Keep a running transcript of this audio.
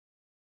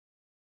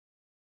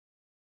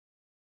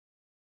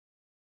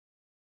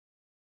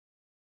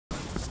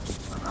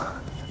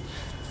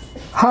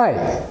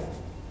Hi,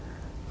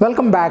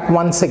 welcome back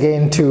once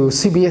again to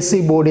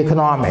CBSE Board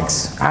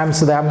Economics. I am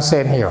Saddam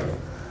Hussain here.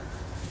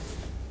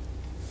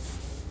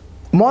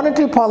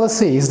 Monetary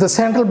policy is the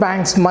central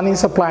bank's money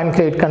supply and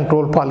credit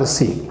control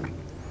policy.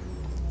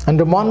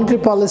 Under monetary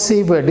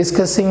policy, we are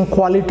discussing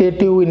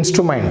qualitative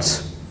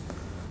instruments.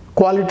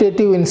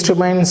 Qualitative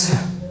instruments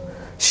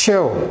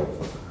show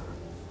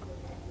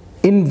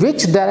in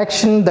which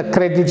direction the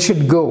credit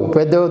should go,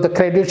 whether the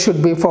credit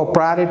should be for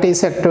priority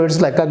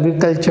sectors like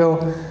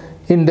agriculture,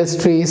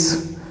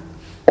 industries,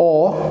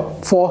 or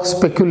for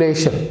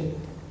speculation.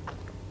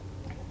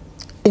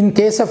 In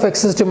case of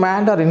excess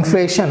demand or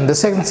inflation, the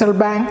central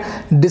bank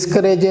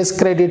discourages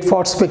credit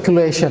for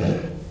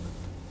speculation.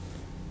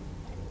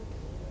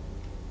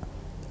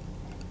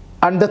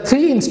 And the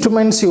three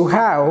instruments you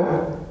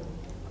have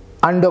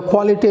under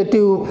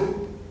qualitative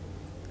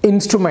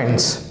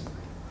instruments,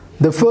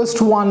 the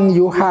first one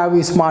you have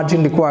is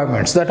margin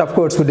requirements. That, of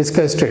course, we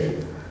discussed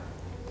it.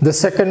 The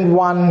second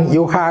one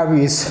you have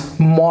is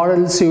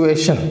moral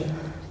suasion.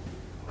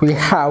 We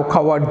have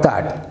covered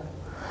that.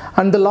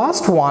 And the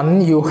last one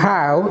you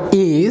have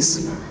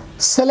is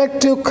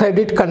selective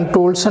credit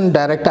controls and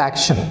direct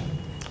action.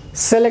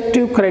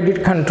 Selective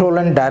credit control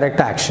and direct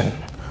action.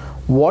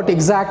 What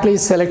exactly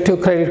is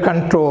selective credit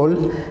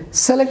control?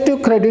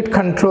 Selective credit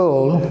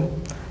control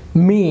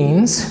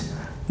means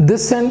the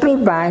central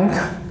bank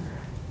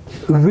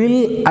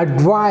will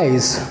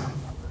advise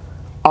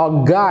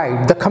or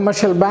guide the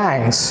commercial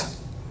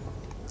banks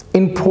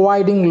in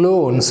providing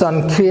loans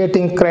and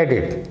creating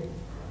credit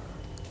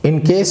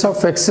in case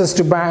of excess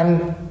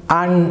demand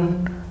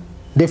and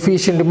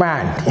deficient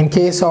demand, in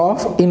case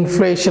of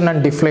inflation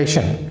and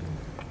deflation.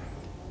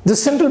 The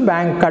central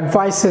bank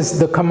advises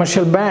the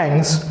commercial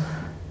banks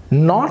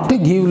not to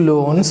give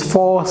loans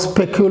for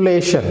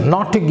speculation,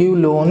 not to give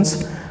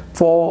loans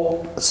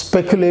for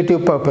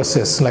speculative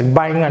purposes like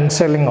buying and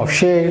selling of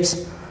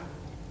shares,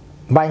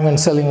 buying and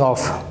selling of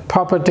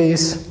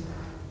properties.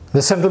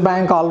 The central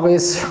bank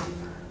always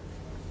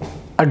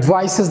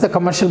advises the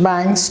commercial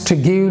banks to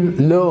give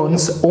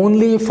loans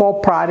only for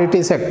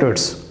priority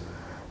sectors.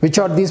 Which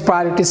are these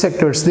priority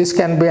sectors? This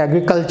can be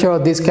agriculture,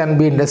 this can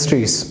be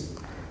industries,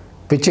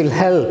 which will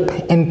help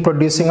in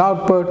producing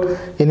output,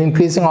 in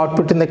increasing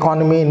output in the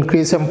economy,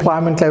 increase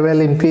employment level,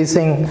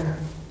 increasing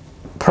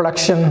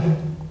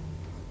production.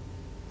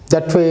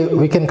 That way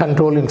we can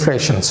control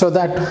inflation, so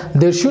that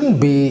there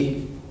shouldn't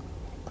be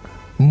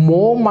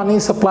more money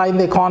supply in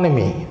the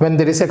economy when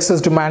there is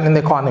excess demand in the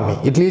economy.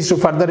 It leads to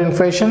further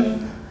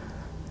inflation.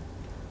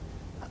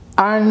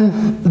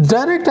 And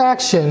direct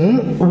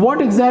action, what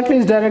exactly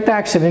is direct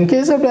action? In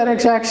case of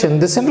direct action,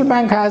 the central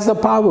bank has the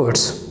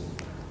powers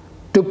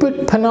to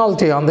put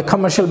penalty on the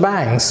commercial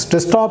banks to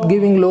stop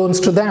giving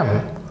loans to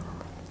them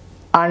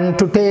and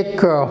to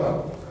take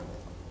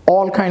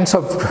all kinds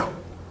of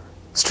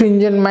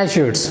stringent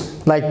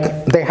measures,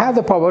 like they have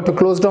the power to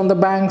close down the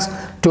banks,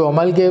 to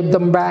amalgamate the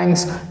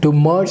banks, to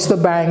merge the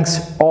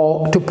banks,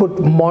 or to put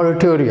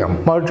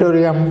moratorium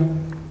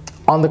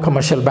on the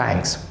commercial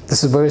banks.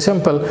 This is very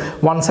simple.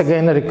 Once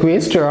again, a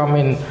request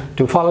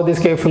to follow this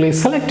carefully.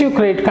 Selective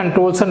credit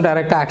controls and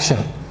direct action.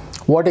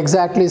 What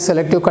exactly is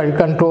selective credit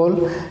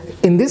control?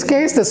 In this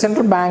case, the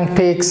central bank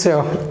takes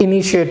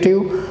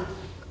initiative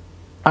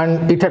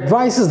and it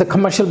advises the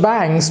commercial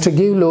banks to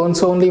give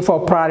loans only for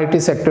priority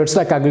sectors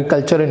like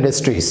agriculture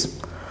industries,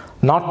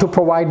 not to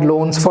provide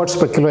loans for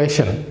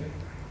speculation.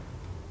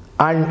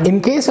 And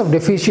in case of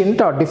deficient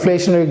or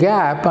deflationary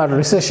gap or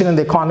recession in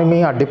the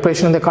economy or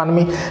depression in the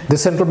economy, the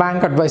central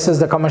bank advises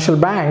the commercial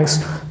banks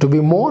to be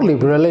more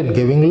liberal in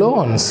giving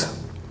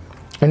loans.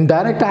 In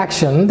direct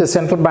action, the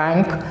central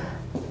bank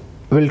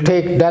will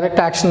take direct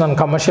action on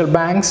commercial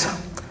banks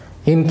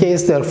in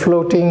case they are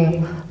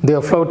floating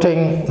the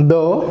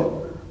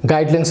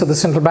guidelines of the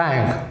central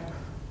bank.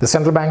 The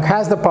central bank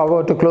has the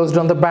power to close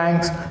down the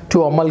banks,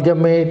 to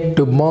amalgamate,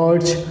 to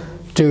merge,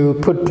 to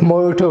put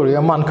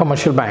moratorium on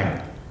commercial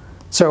bank.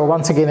 So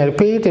once again I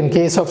repeat, in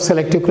case of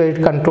selective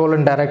credit control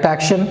and direct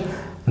action,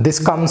 this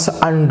comes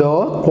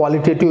under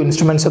qualitative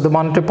instruments of the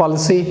monetary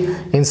policy.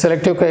 In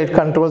selective credit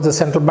controls, the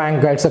central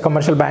bank guides the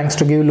commercial banks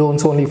to give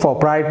loans only for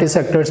priority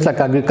sectors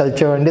like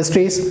agriculture,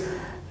 industries,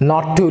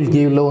 not to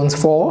give loans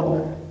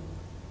for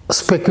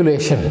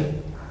speculation.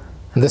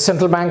 The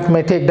central bank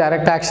may take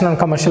direct action on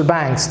commercial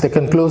banks. They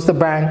can close the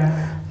bank,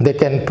 they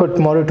can put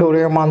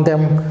moratorium on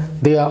them,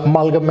 they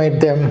amalgamate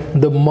them,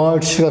 they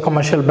merge the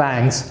commercial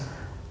banks.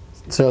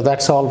 So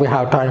that's all we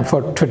have time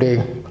for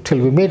today. Till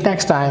we meet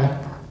next time,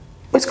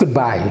 it's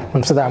goodbye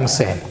from Saddam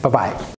Hussain. Bye-bye.